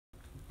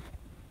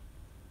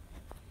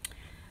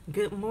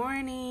Good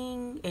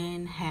morning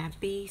and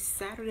happy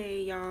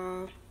Saturday,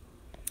 y'all.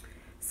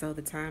 So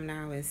the time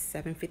now is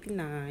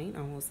 7:59,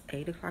 almost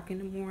 8 o'clock in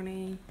the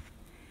morning.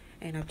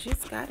 And I've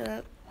just got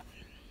up.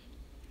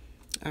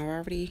 I've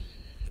already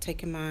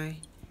taken my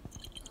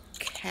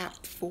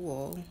cap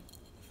full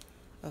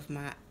of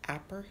my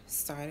apple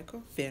cider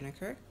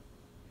vinegar.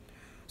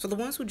 So the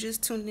ones who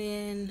just tuned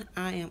in,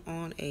 I am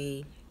on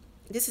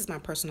this is my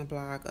personal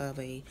blog of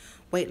a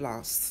weight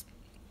loss.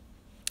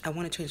 I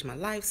want to change my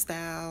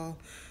lifestyle,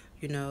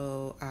 you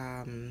know,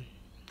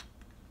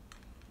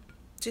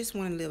 just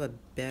want to live a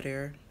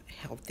better,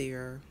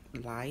 healthier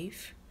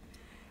life.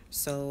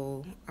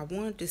 So I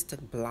wanted just to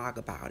blog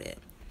about it.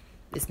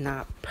 It's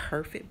not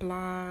perfect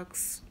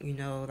blogs,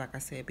 like I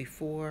said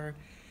before.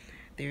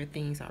 There are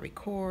things I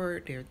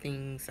record, there are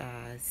things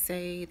I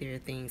say, there are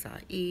things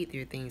I eat,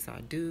 there are things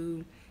I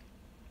do.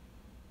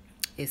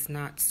 It's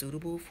not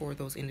suitable for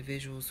those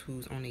individuals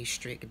who's on a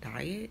strict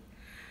diet.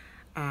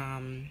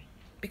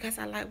 Because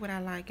I like what I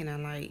like and I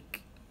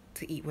like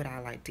to eat what I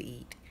like to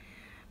eat.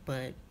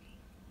 But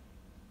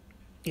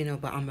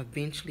I'm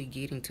eventually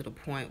getting to the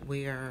point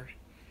where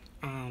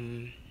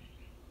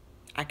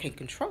I can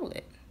control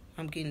it.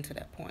 I'm getting to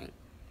that point.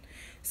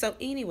 So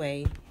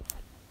anyway,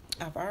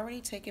 I've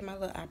already taken my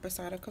little apple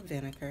cider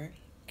vinegar,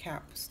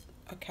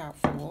 a cap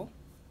full.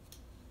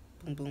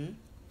 Boom, boom.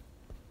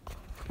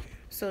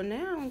 So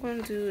now I'm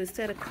going to do,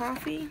 instead of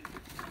coffee,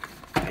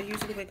 I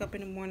usually wake up in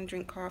the morning,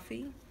 drink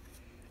coffee.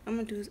 I'm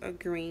going to do a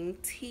green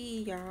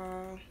tea,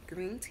 y'all.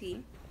 Green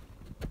tea.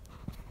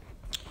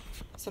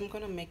 So I'm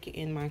going to make it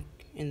in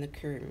the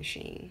Keurig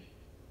machine.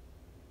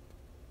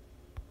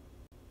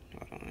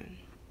 Hold on.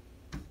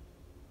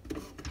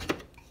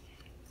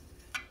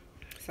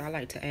 So I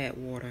like to add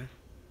water.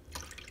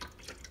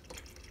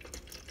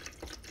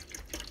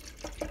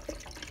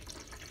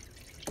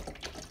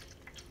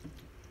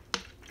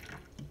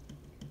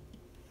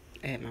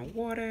 Add my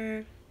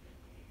water.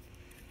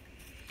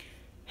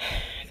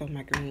 Throw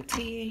my green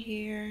tea in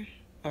here.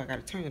 Oh, I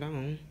gotta turn it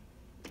on.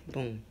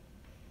 Boom.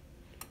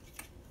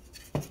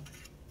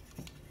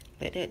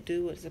 Let that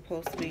do what it's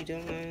supposed to be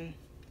doing.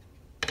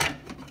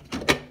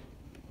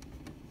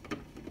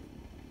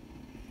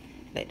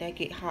 Let that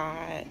get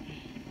hot.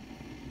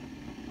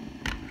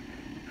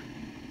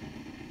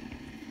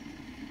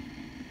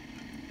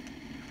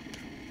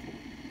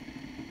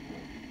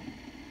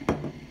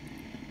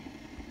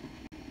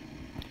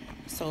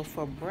 So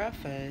for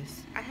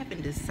breakfast, I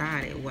haven't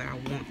decided what I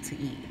want to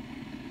eat.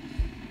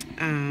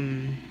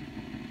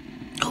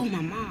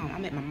 My mom.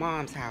 I'm at my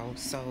mom's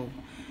house, so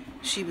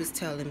she was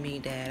telling me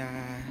that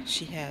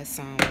she has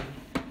some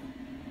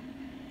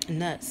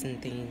nuts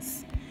and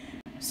things.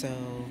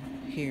 So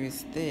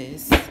here's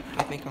this.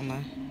 I think I'm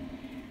gonna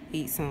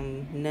eat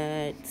some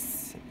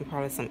nuts and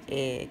probably some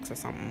eggs or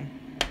something.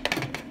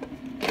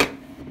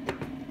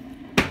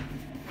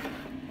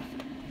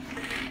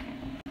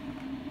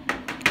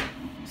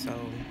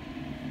 So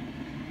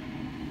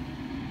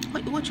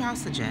what y'all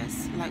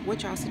suggest? Like,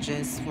 what y'all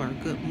suggest for a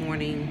good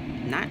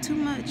morning? Not too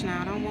much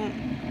now. I don't want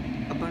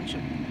a bunch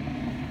of,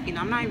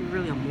 I'm not even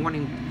really a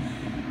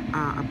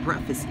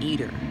breakfast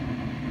eater,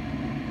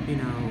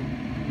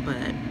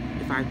 but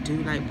if I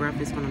do like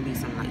breakfast, it's gonna be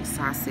some like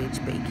sausage,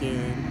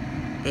 bacon,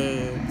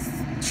 eggs,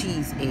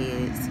 cheese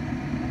eggs.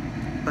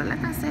 But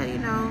like I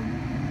said,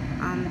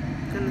 I'm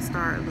gonna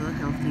start a little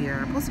healthier.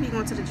 I'm supposed to be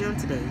going to the gym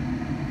today.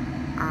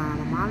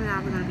 My mom and I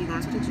were gonna be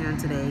going to the gym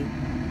today.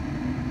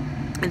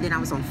 And then I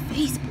was on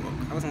Facebook.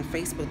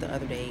 The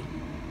other day,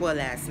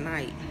 last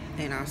night,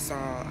 and I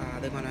saw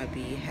they're gonna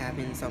be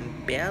having some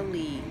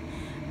belly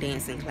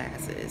dancing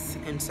classes.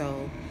 And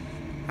so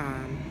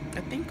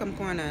I think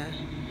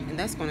and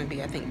that's gonna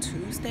be, I think,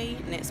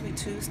 next week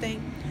Tuesday.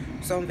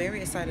 So I'm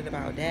very excited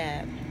about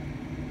that,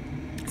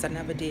 because I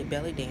never did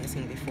belly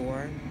dancing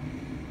before.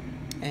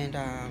 And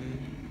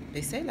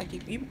they say like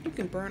you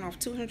can burn off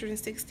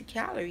 260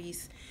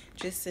 calories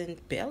just in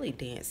belly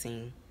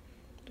dancing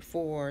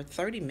for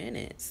 30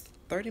 minutes.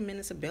 30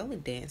 minutes of belly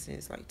dancing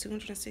is like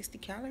 260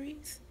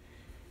 calories.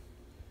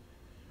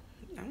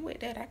 I'm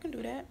with that. I can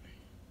do that.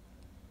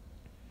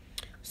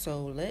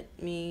 So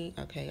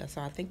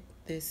so I think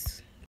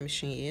this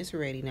machine is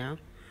ready now.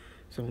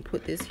 So I'm gonna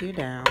put this here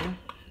down.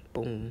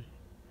 Boom.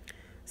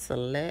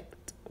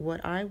 Select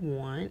what I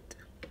want.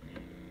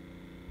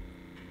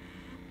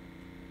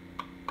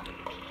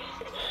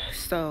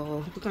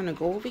 So we're gonna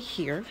go over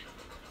here.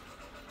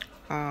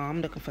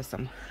 I'm looking for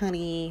some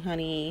honey.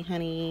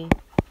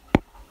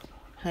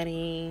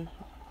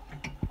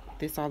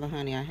 This all the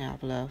honey I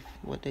have left.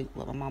 What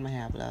my mama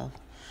have left.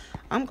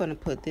 I'm gonna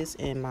put this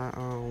in my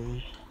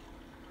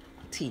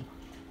tea.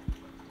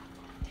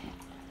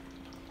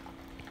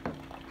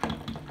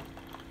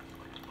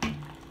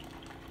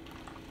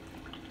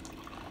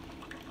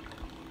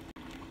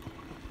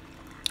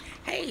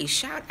 Hey,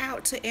 shout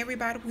out to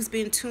everybody who's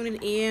been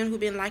tuning in, who've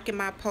been liking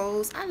my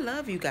posts. I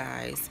love you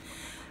guys.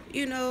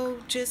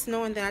 Just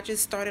knowing that I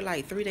just started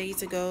like 3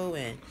 days ago,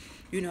 and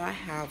I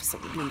have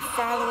some new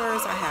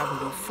followers, I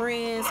have new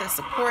friends that's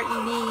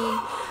supporting me.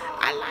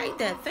 I like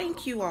that.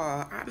 Thank you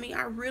all. I mean,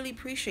 I really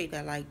appreciate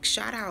that. Like,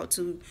 shout out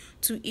to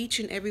each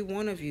and every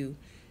one of you.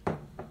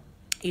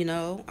 You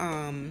know,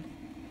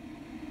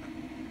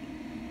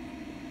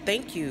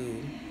 thank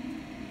you.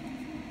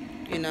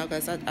 You know,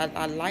 because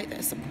I like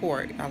that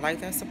support. I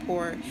like that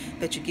support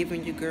that you're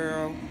giving your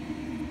girl.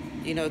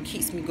 You know, it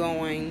keeps me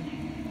going.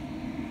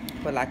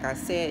 But like I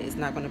said, it's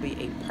not going to be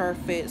a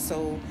perfect.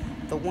 So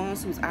the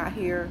ones who's out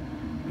here,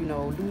 you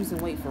know, losing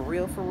weight for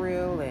real,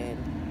 and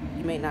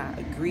you may not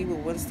agree with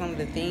what some of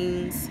the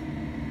things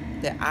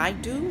that I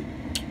do,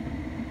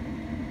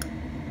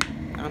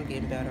 I'm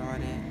getting better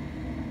on it.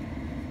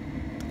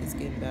 It's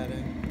getting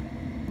better.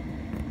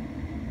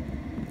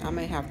 I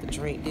may have to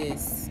drink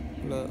this.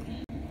 Look,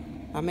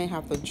 I may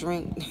have to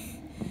drink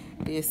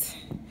this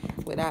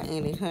without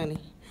any honey.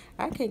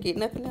 I can't get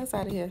nothing else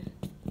out of here.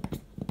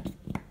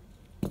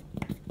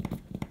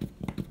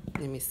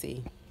 Let me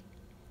see.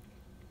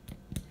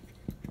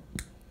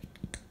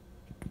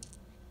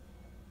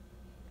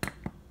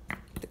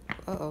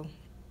 Uh-oh.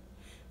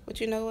 But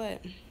you know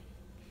what?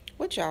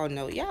 What y'all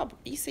know? Y'all,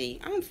 you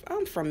see,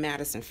 I'm from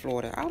Madison,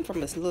 Florida. I'm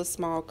from this little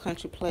small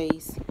country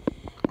place.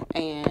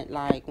 And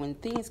like when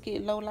things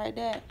get low like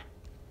that,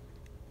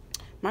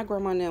 my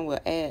grandma then will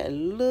add a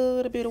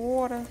little bit of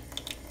water.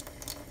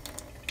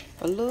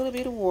 A little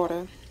bit of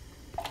water.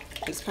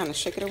 Just kind of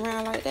shake it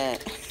around like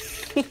that.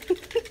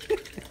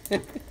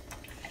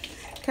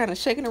 Kind of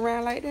shaking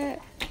around like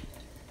that.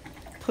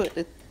 Put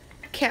the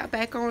cap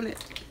back on it.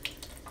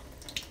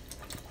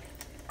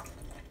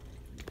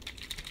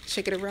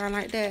 Shake it around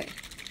like that.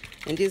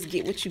 And just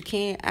get what you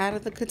can out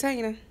of the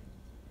container.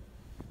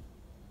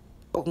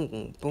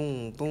 Boom,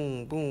 boom,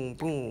 boom, boom,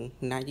 boom.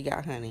 Now you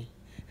got honey.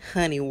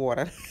 Honey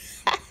water.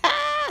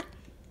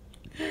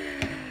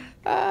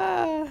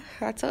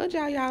 I told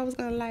y'all was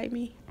gonna like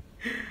me.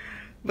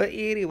 But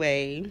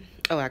anyway.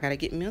 Oh, I gotta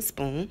get me a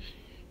spoon.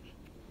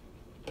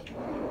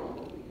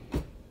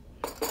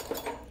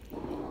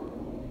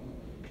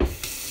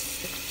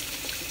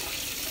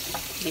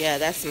 Yeah,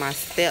 that's my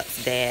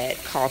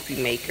stepdad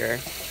coffee maker.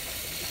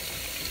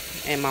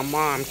 And my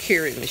mom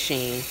Keurig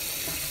machine.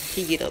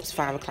 He get up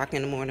 5 o'clock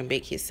in the morning to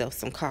make himself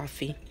some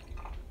coffee.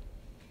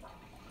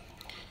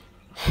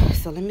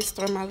 So let me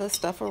stir my little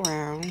stuff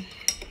around.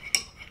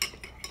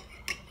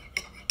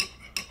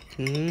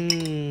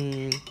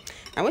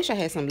 I wish I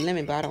had some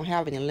lemon, but I don't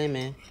have any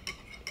lemon.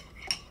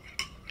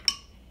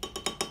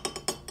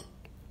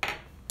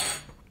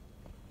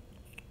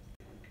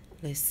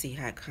 Let's see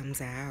how it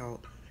comes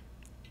out.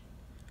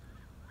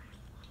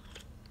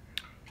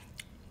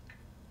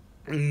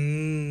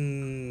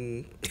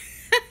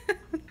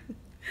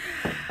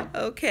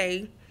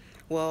 Okay.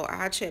 Well,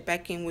 I'll check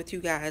back in with you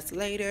guys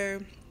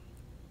later.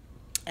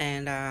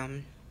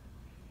 And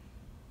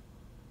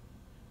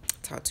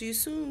talk to you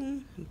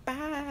soon.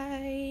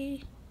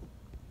 Bye.